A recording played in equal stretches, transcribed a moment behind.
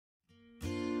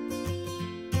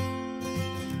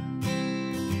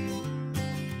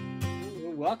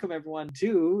welcome everyone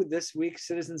to this week's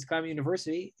Citizens Climate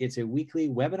University. It's a weekly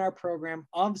webinar program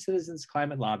of Citizens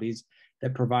Climate Lobbies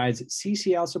that provides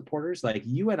CCL supporters like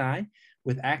you and I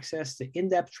with access to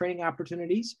in-depth training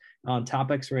opportunities on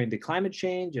topics related to climate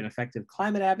change and effective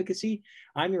climate advocacy.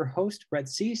 I'm your host, Brett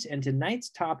Cease, and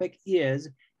tonight's topic is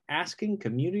asking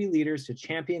community leaders to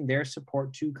champion their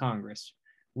support to Congress.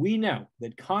 We know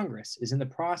that Congress is in the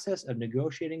process of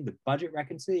negotiating the budget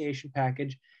reconciliation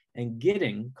package, and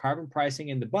getting carbon pricing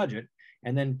in the budget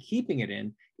and then keeping it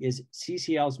in is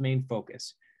CCL's main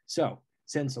focus. So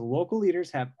since local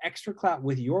leaders have extra clout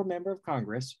with your member of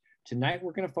Congress, tonight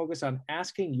we're going to focus on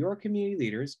asking your community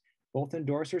leaders, both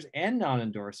endorsers and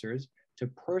non-endorsers, to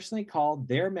personally call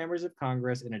their members of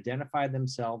Congress and identify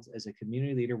themselves as a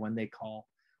community leader when they call.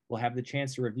 We'll have the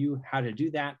chance to review how to do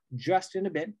that just in a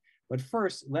bit. But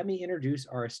first, let me introduce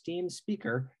our esteemed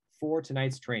speaker for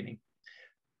tonight's training.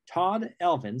 Todd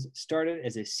Elvins started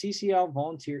as a CCL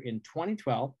volunteer in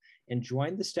 2012 and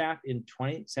joined the staff in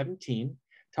 2017.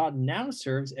 Todd now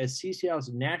serves as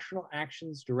CCL's National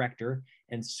Actions Director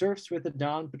and surfs with the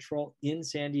Dawn Patrol in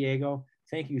San Diego.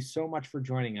 Thank you so much for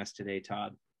joining us today,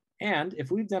 Todd. And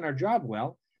if we've done our job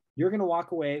well, you're going to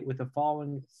walk away with the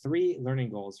following 3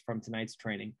 learning goals from tonight's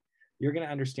training. You're going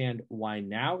to understand why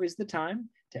now is the time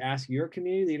to ask your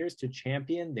community leaders to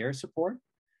champion their support.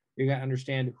 You're going to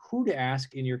understand who to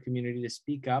ask in your community to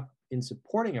speak up in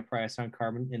supporting a price on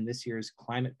carbon in this year's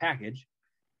climate package.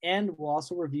 And we'll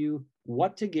also review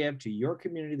what to give to your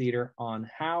community leader on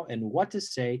how and what to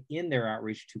say in their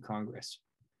outreach to Congress.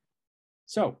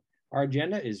 So our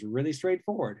agenda is really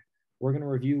straightforward. We're going to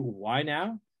review why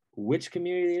now, which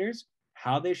community leaders,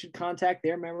 how they should contact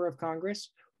their member of Congress,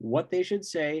 what they should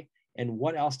say, and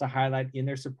what else to highlight in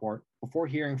their support before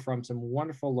hearing from some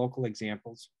wonderful local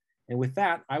examples. And with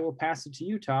that, I will pass it to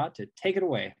you, Todd, to take it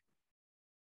away.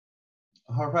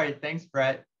 All right, thanks,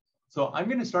 Brett. So I'm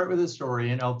going to start with a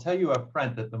story, and I'll tell you up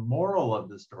front that the moral of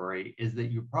the story is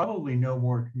that you probably know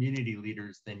more community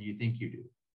leaders than you think you do.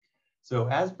 So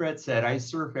as Brett said, I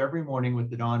surf every morning with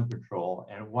the Dawn Patrol,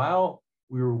 and while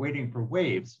we were waiting for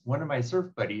waves, one of my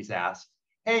surf buddies asked,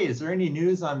 "Hey, is there any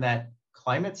news on that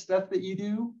climate stuff that you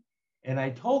do?" And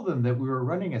I told them that we were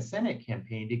running a Senate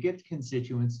campaign to get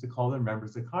constituents to call their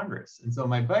members of Congress. And so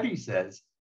my buddy says,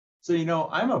 "So, you know,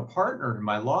 I'm a partner in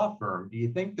my law firm. Do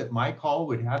you think that my call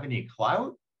would have any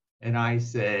clout?" And I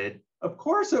said, "Of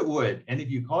course it would. And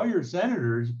if you call your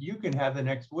senators, you can have the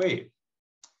next wave."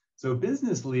 So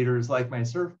business leaders like my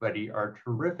surf buddy are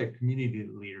terrific community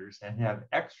leaders and have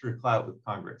extra clout with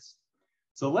Congress.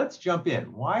 So let's jump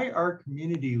in. Why are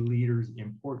community leaders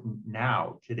important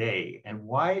now, today, and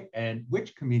why and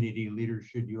which community leaders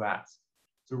should you ask?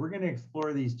 So we're going to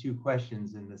explore these 2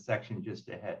 questions in the section just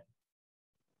ahead.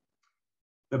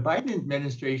 The Biden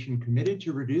administration committed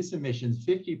to reduce emissions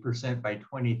 50% by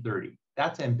 2030.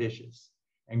 That's ambitious.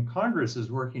 And Congress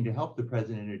is working to help the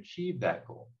president achieve that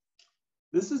goal.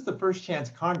 This is the first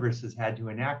chance Congress has had to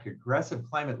enact aggressive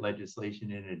climate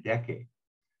legislation in a decade.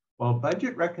 While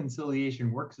budget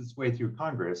reconciliation works its way through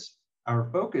Congress,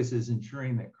 our focus is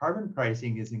ensuring that carbon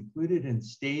pricing is included and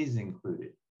stays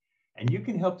included. And you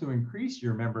can help to increase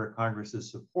your member of Congress's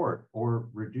support or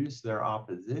reduce their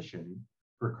opposition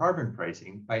for carbon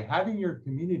pricing by having your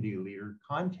community leader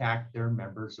contact their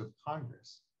members of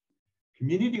Congress.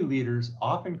 Community leaders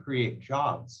often create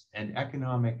jobs and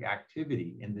economic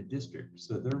activity in the district,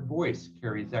 so their voice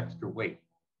carries extra weight.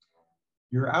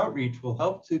 Your outreach will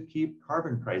help to keep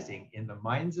carbon pricing in the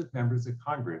minds of members of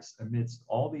Congress amidst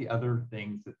all the other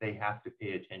things that they have to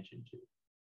pay attention to.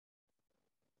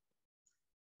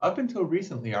 Up until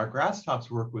recently, our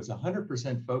Grasstops work was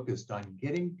 100% focused on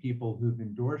getting people who've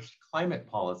endorsed climate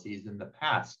policies in the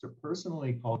past to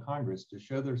personally call Congress to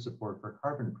show their support for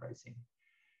carbon pricing.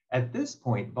 At this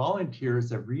point,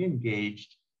 volunteers have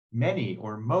re-engaged many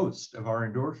or most of our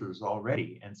endorsers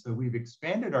already. And so we've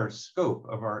expanded our scope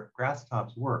of our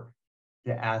Grasstops work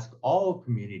to ask all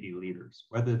community leaders,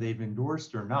 whether they've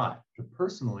endorsed or not, to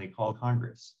personally call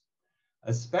Congress,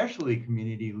 especially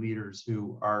community leaders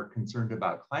who are concerned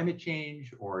about climate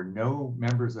change or know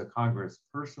members of Congress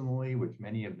personally, which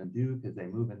many of them do because they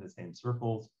move in the same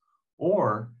circles,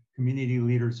 or community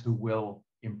leaders who will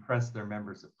impress their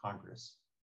members of Congress.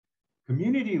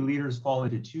 Community leaders fall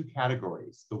into 2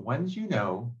 categories, the ones you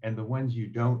know and the ones you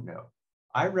don't know.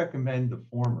 I recommend the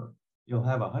former. You'll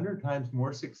have 100 times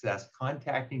more success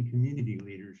contacting community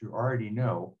leaders you already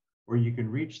know, or you can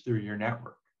reach through your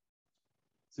network.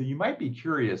 So you might be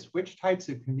curious which types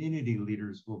of community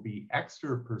leaders will be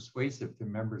extra persuasive to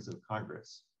members of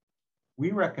Congress.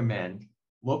 We recommend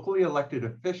locally elected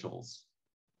officials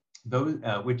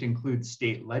which include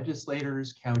state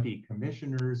legislators, county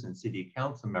commissioners, and city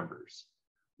council members.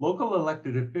 Local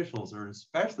elected officials are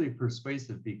especially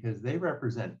persuasive because they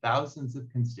represent thousands of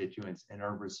constituents and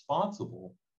are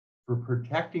responsible for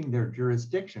protecting their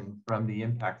jurisdiction from the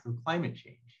impacts of climate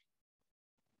change.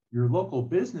 Your local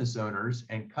business owners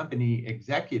and company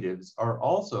executives are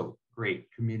also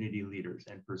great community leaders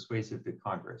and persuasive to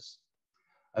Congress,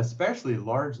 especially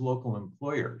large local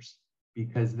employers,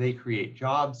 because they create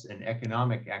jobs and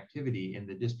economic activity in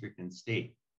the district and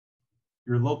state.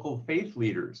 Your local faith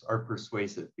leaders are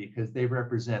persuasive because they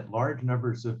represent large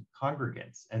numbers of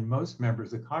congregants, and most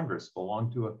members of Congress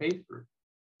belong to a faith group.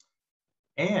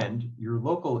 And your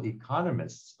local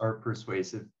economists are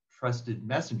persuasive, trusted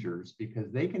messengers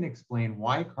because they can explain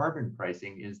why carbon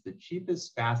pricing is the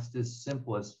cheapest, fastest,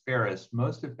 simplest, fairest,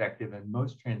 most effective, and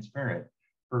most transparent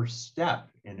first step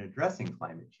in addressing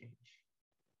climate change.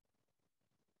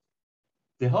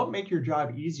 To help make your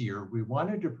job easier, we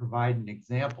wanted to provide an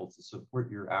example to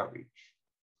support your outreach.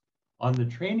 On the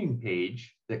training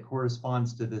page that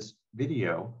corresponds to this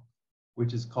video,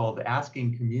 which is called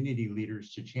Asking Community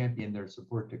Leaders to Champion Their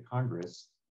Support to Congress,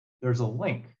 there's a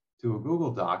link to a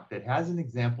Google Doc that has an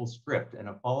example script and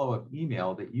a follow-up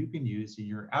email that you can use in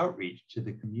your outreach to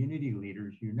the community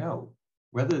leaders you know,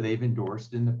 whether they've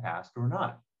endorsed in the past or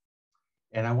not.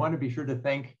 And I want to be sure to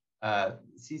thank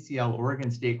CCL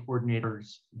Oregon State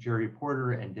coordinators Jerry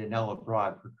Porter and Danella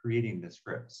Broad for creating the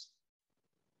scripts.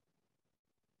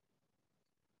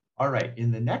 All right,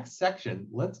 in the next section,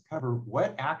 let's cover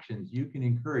what actions you can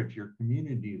encourage your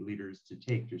community leaders to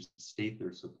take to state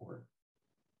their support.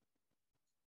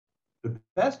 The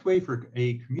best way for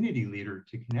a community leader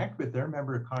to connect with their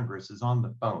member of Congress is on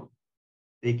the phone.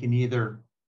 They can either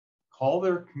call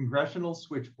their congressional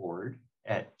switchboard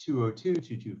at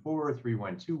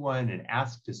 202-224-3121 and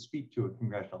ask to speak to a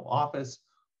congressional office,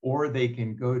 or they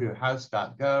can go to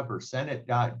house.gov or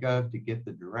senate.gov to get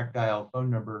the direct dial phone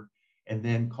number and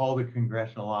then call the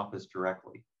congressional office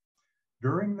directly.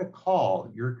 During the call,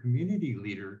 your community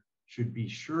leader should be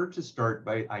sure to start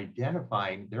by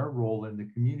identifying their role in the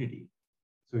community.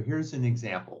 So here's an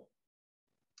example.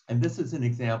 And this is an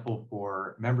example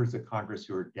for members of Congress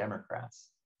who are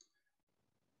Democrats.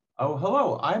 Oh,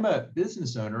 hello, I'm a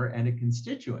business owner and a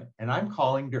constituent, and I'm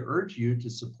calling to urge you to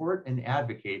support and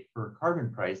advocate for a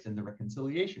carbon price in the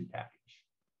reconciliation package.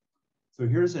 So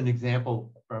here's an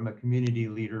example from a community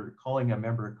leader calling a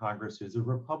member of Congress who's a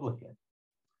Republican.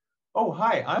 Oh,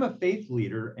 hi, I'm a faith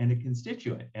leader and a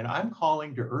constituent, and I'm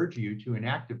calling to urge you to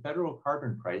enact a federal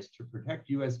carbon price to protect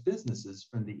US businesses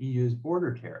from the EU's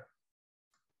border tariff.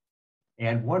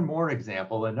 And one more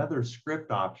example, another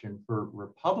script option for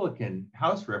Republican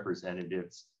House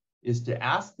representatives is to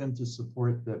ask them to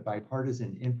support the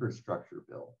bipartisan infrastructure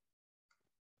bill.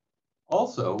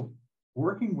 Also,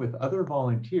 working with other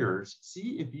volunteers,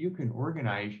 see if you can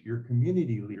organize your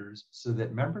community leaders so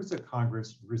that members of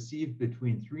Congress receive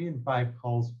between 3 and 5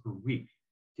 calls per week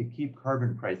to keep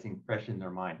carbon pricing fresh in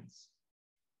their minds.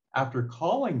 After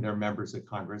calling their members of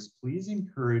Congress, please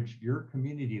encourage your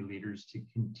community leaders to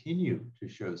continue to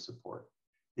show support.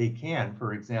 They can,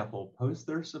 for example, post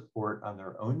their support on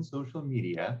their own social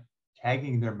media,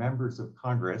 tagging their members of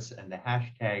Congress and the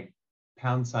hashtag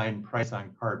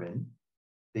 #PriceOnCarbon.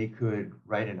 They could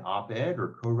write an op-ed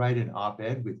or co-write an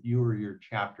op-ed with you or your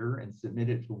chapter and submit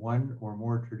it to one or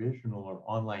more traditional or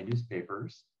online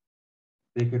newspapers.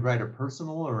 They could write a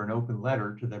personal or an open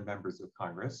letter to their members of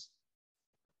Congress.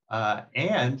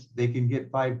 And they can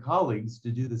get 5 colleagues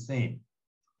to do the same.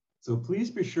 So please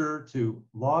be sure to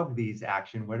log these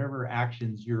whatever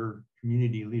actions your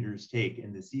community leaders take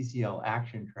in the CCL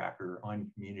Action Tracker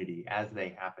on Community as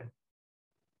they happen.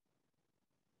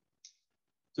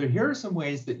 So here are some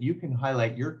ways that you can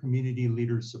highlight your community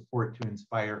leaders' support to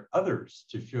inspire others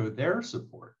to show their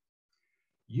support.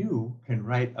 You can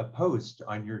write a post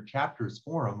on your chapter's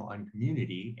forum on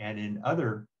Community and in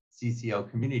other CCL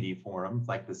community forums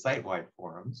like the site-wide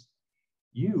forums.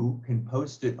 You can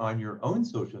post it on your own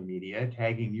social media,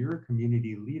 tagging your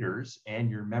community leaders and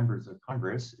your members of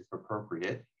Congress, if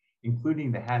appropriate,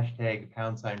 including the hashtag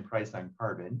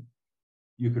 #PriceOnCarbon.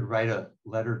 You could write a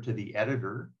letter to the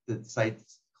editor that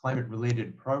cites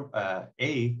climate-related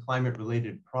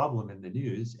problem in the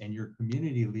news and your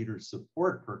community leaders'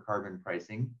 support for carbon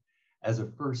pricing as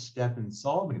a first step in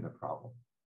solving the problem.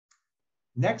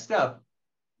 Next up,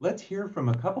 let's hear from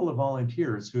a couple of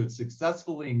volunteers who have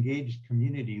successfully engaged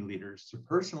community leaders to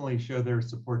personally show their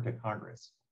support to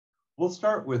Congress. We'll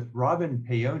start with Robin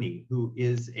Paone, who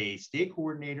is a state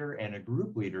coordinator and a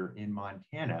group leader in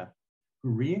Montana, who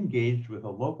re-engaged with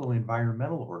a local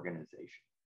environmental organization.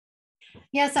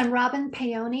 Yes, I'm Robin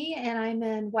Paone, and I'm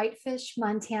in Whitefish,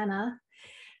 Montana.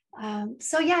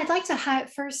 So yeah, I'd like to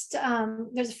first,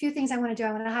 there's a few things I want to do.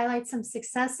 I want to highlight some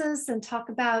successes and talk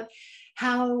about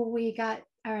how we got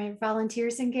our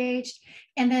volunteers engaged,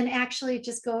 and then actually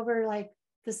just go over like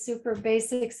the super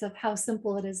basics of how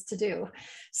simple it is to do.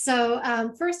 So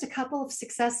first, a couple of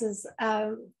successes.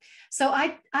 So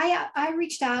I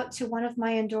reached out to one of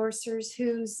my endorsers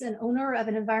who's an owner of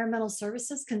an environmental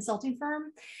services consulting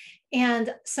firm.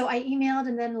 And so I emailed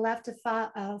and then left a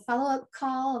follow-up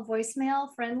call, a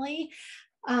voicemail friendly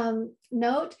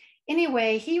note.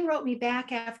 Anyway, he wrote me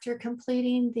back after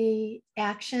completing the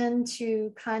action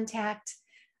to contact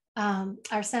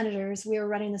our senators. We were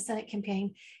running the Senate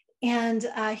campaign. And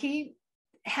he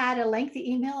had a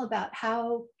lengthy email about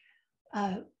how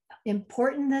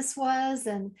important this was.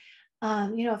 And,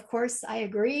 of course, I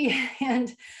agree.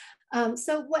 And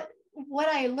so what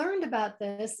I learned about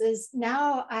this is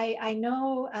now I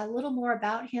know a little more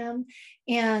about him,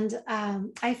 and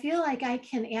I feel like I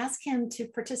can ask him to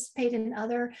participate in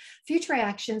other future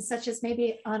actions, such as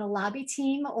maybe on a lobby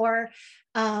team or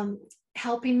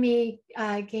helping me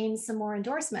gain some more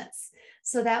endorsements.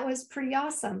 So that was pretty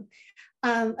awesome.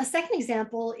 A second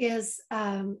example is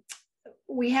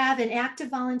we have an active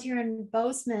volunteer in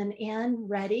Bozeman, Ann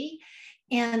Reddy.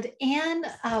 And Ann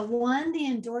won the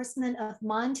endorsement of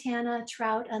Montana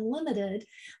Trout Unlimited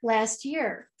last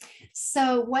year.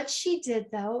 So what she did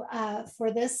though,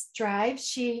 for this drive,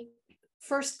 she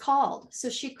first called. So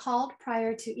she called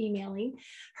prior to emailing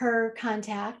her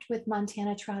contact with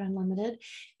Montana Trout Unlimited.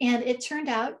 And it turned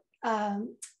out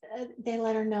they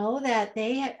let her know that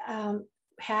they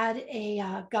had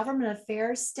a government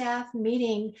affairs staff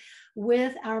meeting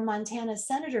with our Montana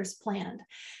senators planned.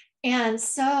 And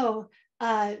so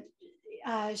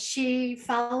she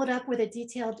followed up with a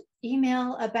detailed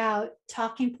email about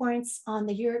talking points on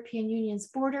the European Union's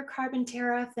border carbon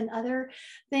tariff and other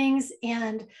things.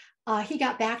 And he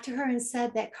got back to her and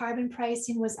said that carbon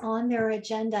pricing was on their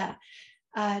agenda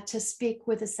to speak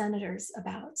with the senators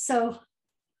about. So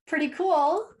pretty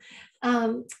cool.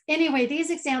 Anyway,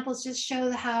 these examples just show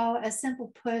how a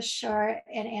simple push or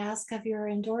an ask of your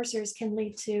endorsers can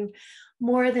lead to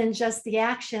more than just the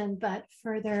action, but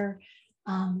further,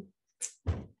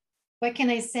 what can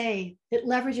I say? It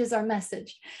leverages our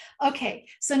message. Okay,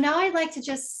 so now I'd like to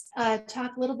just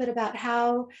talk a little bit about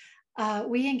how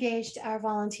we engaged our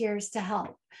volunteers to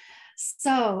help.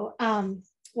 So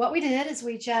what we did is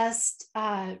we just,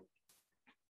 my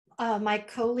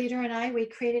co-leader and I, we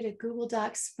created a Google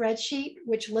Docs spreadsheet,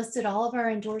 which listed all of our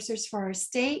endorsers for our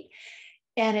state.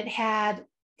 And it had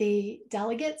the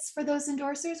delegates for those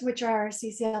endorsers, which are our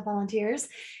CCL volunteers.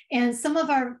 And some of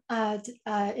our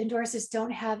endorsers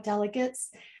don't have delegates,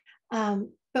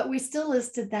 but we still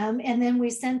listed them. And then we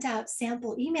sent out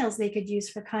sample emails they could use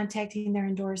for contacting their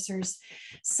endorsers.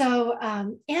 So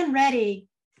Ann Reddy,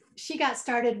 she got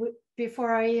started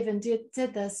before I even did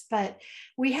this, but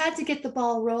we had to get the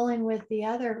ball rolling with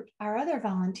our other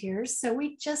volunteers. So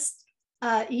we just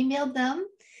emailed them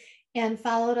and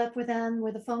followed up with them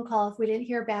with a phone call if we didn't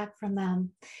hear back from them.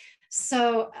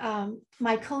 So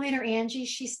my co-leader, Angie,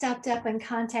 she stepped up and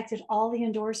contacted all the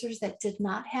endorsers that did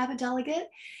not have a delegate.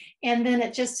 And then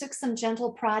it just took some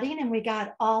gentle prodding and we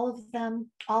got all of them,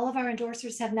 all of our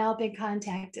endorsers have now been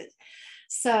contacted.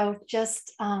 So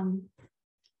just,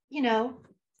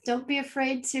 don't be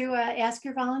afraid to ask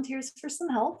your volunteers for some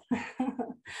help.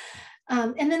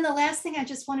 And then the last thing I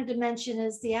just wanted to mention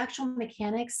is the actual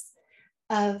mechanics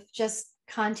of just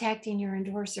contacting your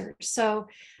endorser. So,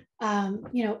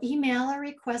 email a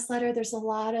request letter. There's a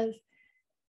lot of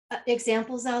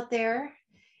examples out there.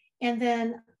 And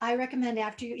then I recommend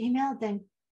after you email, then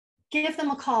give them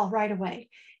a call right away.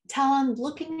 Tell them,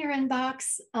 look in your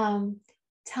inbox,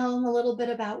 tell them a little bit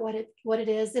about what it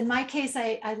is. In my case,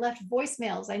 I left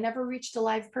voicemails. I never reached a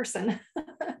live person,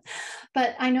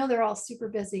 but I know they're all super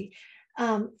busy.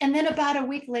 And then about a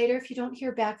week later, if you don't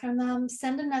hear back from them,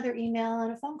 send another email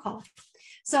and a phone call.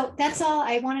 So that's all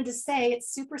I wanted to say.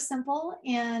 It's super simple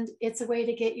and it's a way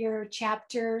to get your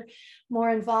chapter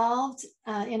more involved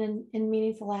in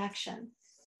meaningful action.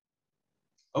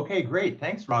 Okay, great.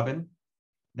 Thanks, Robin.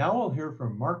 Now we'll hear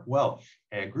from Mark Welsch,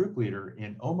 a group leader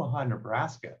in Omaha,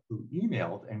 Nebraska, who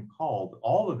emailed and called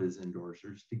all of his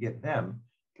endorsers to get them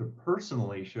to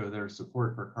personally show their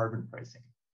support for carbon pricing.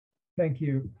 Thank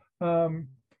you.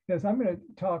 Yes, I'm going to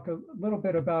talk a little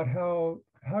bit about how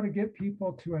to get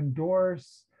people to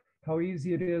endorse, how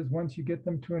easy it is once you get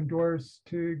them to endorse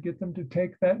to get them to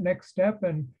take that next step,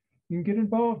 and you can get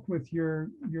involved with your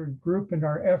group and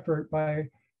our effort by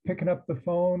picking up the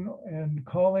phone and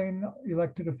calling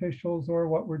elected officials, or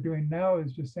what we're doing now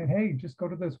is just saying, hey, just go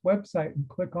to this website and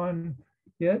click on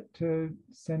it to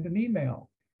send an email.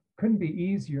 Couldn't be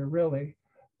easier, really.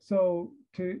 So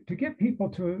to get people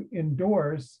to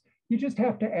endorse, you just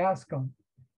have to ask them.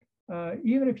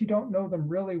 Even if you don't know them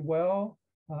really well,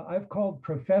 I've called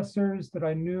professors that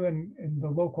I knew in the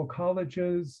local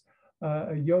colleges,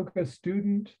 a yoga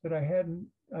student that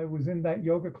I was in that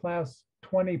yoga class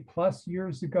 20 plus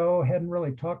years ago, hadn't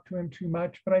really talked to him too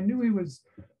much, but I knew he was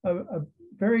a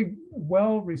very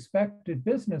well-respected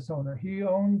business owner. He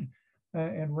owned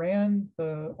and ran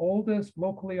the oldest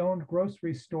locally owned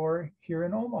grocery store here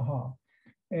in Omaha.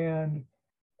 And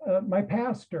my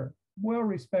pastor,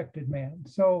 well-respected man.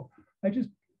 So I just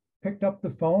picked up the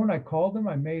phone, I called them,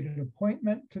 I made an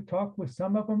appointment to talk with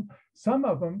some of them. Some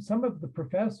of the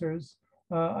professors,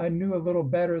 I knew a little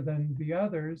better than the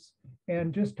others.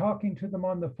 And just talking to them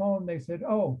on the phone, they said,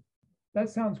 oh, that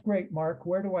sounds great, Mark,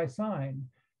 where do I sign?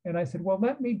 And I said, well,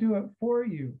 let me do it for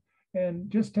you. And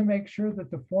just to make sure that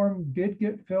the form did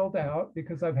get filled out,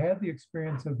 because I've had the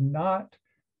experience of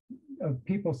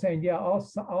people saying, yeah,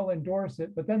 I'll endorse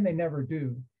it, but then they never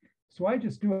do. So I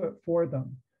just do it for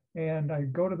them. And I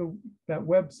go to that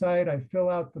website, I fill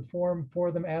out the form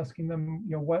for them, asking them,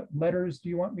 what letters do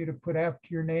you want me to put after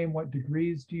your name? What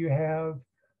degrees do you have?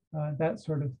 That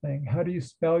sort of thing. How do you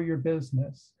spell your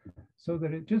business? So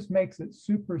that it just makes it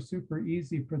super, super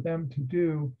easy for them to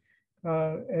do.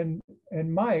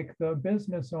 And Mike, the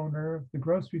business owner of the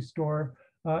grocery store,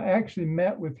 actually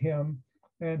met with him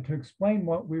and to explain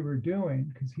what we were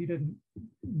doing, because he didn't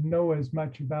know as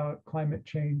much about climate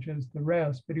change as the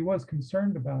rest, but he was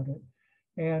concerned about it.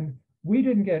 And we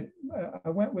didn't get,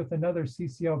 I went with another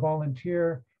CCL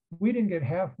volunteer. We didn't get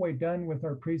halfway done with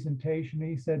our presentation.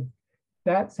 He said,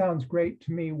 that sounds great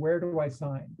to me. Where do I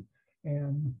sign?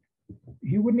 And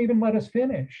he wouldn't even let us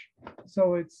finish.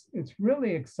 So it's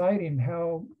really exciting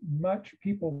how much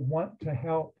people want to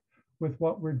help with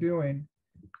what we're doing.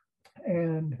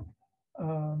 And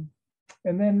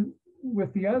then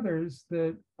with the others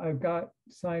that I've got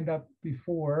signed up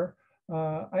before,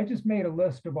 I just made a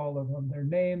list of all of them, their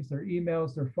names, their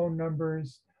emails, their phone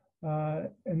numbers.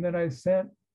 And then I sent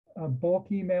a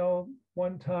bulk email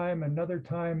one time, another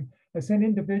time I sent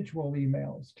individual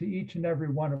emails to each and every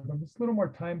one of them. It's a little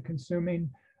more time consuming.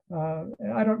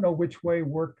 And I don't know which way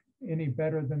worked any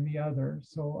better than the other.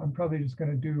 So I'm probably just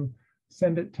going to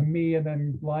send it to me and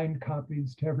then blind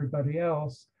copies to everybody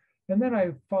else. And then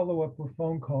I follow up with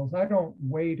phone calls. I don't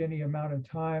wait any amount of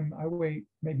time. I wait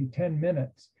maybe 10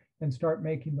 minutes and start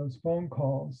making those phone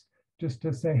calls just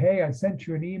to say, hey, I sent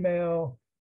you an email.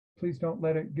 Please don't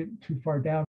let it get too far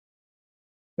down.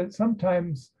 But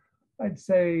sometimes I'd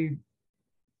say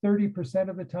 30%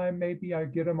 of the time, maybe I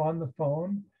get them on the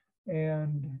phone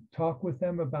and talk with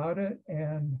them about it.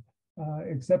 And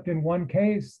except in one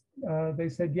case, they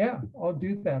said, yeah, I'll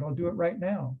do that. I'll do it right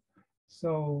now.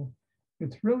 So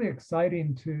it's really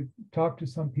exciting to talk to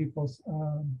some people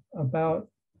about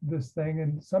this thing.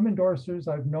 And some endorsers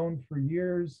I've known for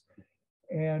years,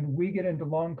 and we get into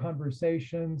long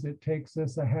conversations. It takes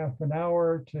us a half an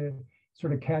hour to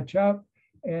sort of catch up.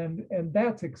 And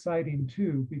that's exciting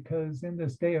too, because in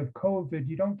this day of COVID,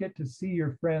 you don't get to see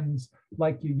your friends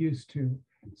like you used to.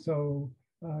 So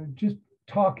just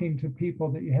talking to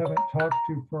people that you haven't talked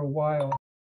to for a while,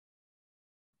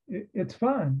 it's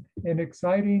fun and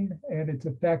exciting, and it's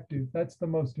effective. That's the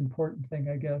most important thing,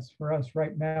 I guess, for us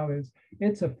right now is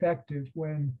it's effective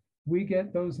when we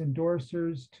get those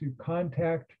endorsers to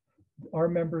contact our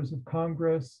members of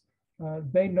Congress.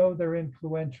 They know they're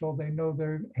influential. They know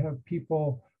they have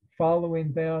people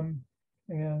following them.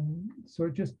 And so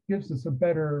it just gives us a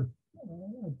better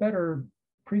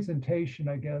presentation,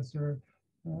 I guess, or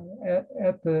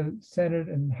at the Senate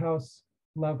and House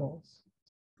levels.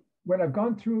 When I've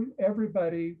gone through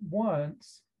everybody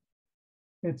once,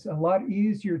 it's a lot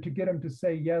easier to get them to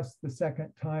say yes the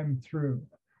second time through.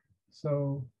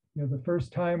 So, the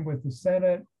first time with the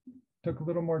Senate took a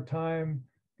little more time,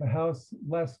 the House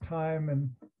less time, and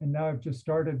now I've just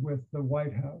started with the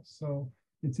White House. So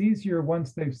it's easier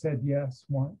once they've said yes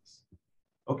once.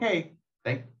 Okay,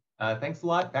 thanks a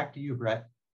lot. Back to you, Brett.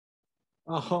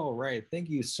 All right. Thank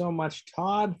you so much,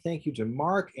 Todd. Thank you to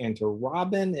Mark and to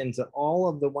Robin and to all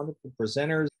of the wonderful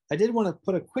presenters. I did want to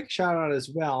put a quick shout out as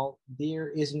well. There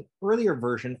is an earlier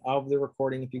version of the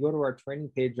recording. If you go to our training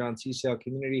page on CCL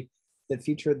Community, that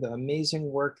featured the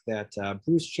amazing work that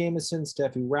Bruce Jamison,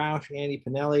 Steffi Rausch, Andy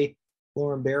Pinelli,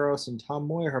 Lauren Barros, and Tom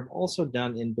Moyer have also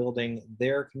done in building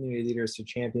their community leaders to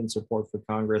champion support for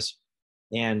Congress.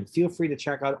 And feel free to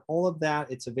check out all of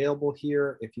that. It's available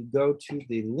here. If you go to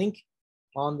the link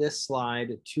on this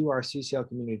slide to our CCL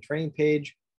community training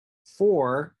page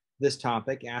for this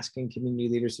topic, asking community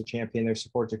leaders to champion their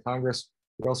support to Congress.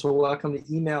 You're also welcome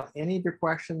to email any of your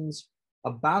questions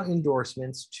about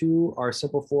endorsements to our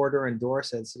simple forwarder,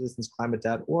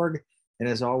 endorse@citizensclimate.org. And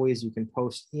as always, you can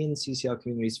post in CCL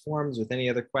Communities forums with any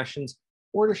other questions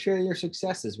or to share your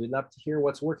successes. We'd love to hear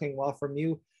what's working well from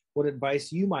you, what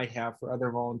advice you might have for other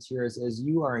volunteers as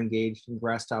you are engaged in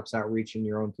Grasstops outreach in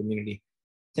your own community.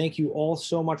 Thank you all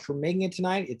so much for making it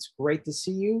tonight. It's great to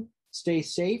see you. Stay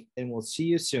safe, and we'll see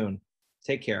you soon.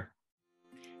 Take care.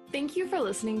 Thank you for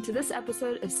listening to this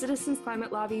episode of Citizens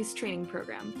Climate Lobby's training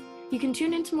program. You can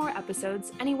tune into more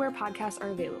episodes anywhere podcasts are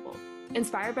available.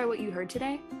 Inspired by what you heard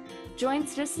today? Join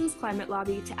Citizens Climate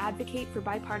Lobby to advocate for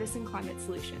bipartisan climate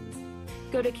solutions.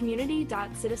 Go to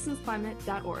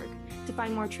community.citizensclimate.org to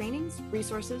find more trainings,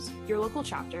 resources, your local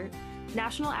chapter,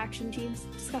 national action teams,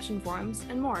 discussion forums,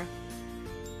 and more.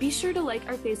 Be sure to like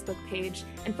our Facebook page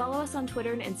and follow us on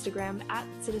Twitter and Instagram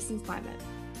 @CitizensClimate.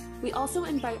 We also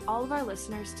invite all of our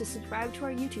listeners to subscribe to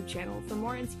our YouTube channel for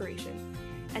more inspiration.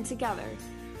 And together,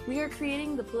 we are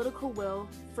creating the political will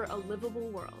for a livable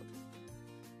world.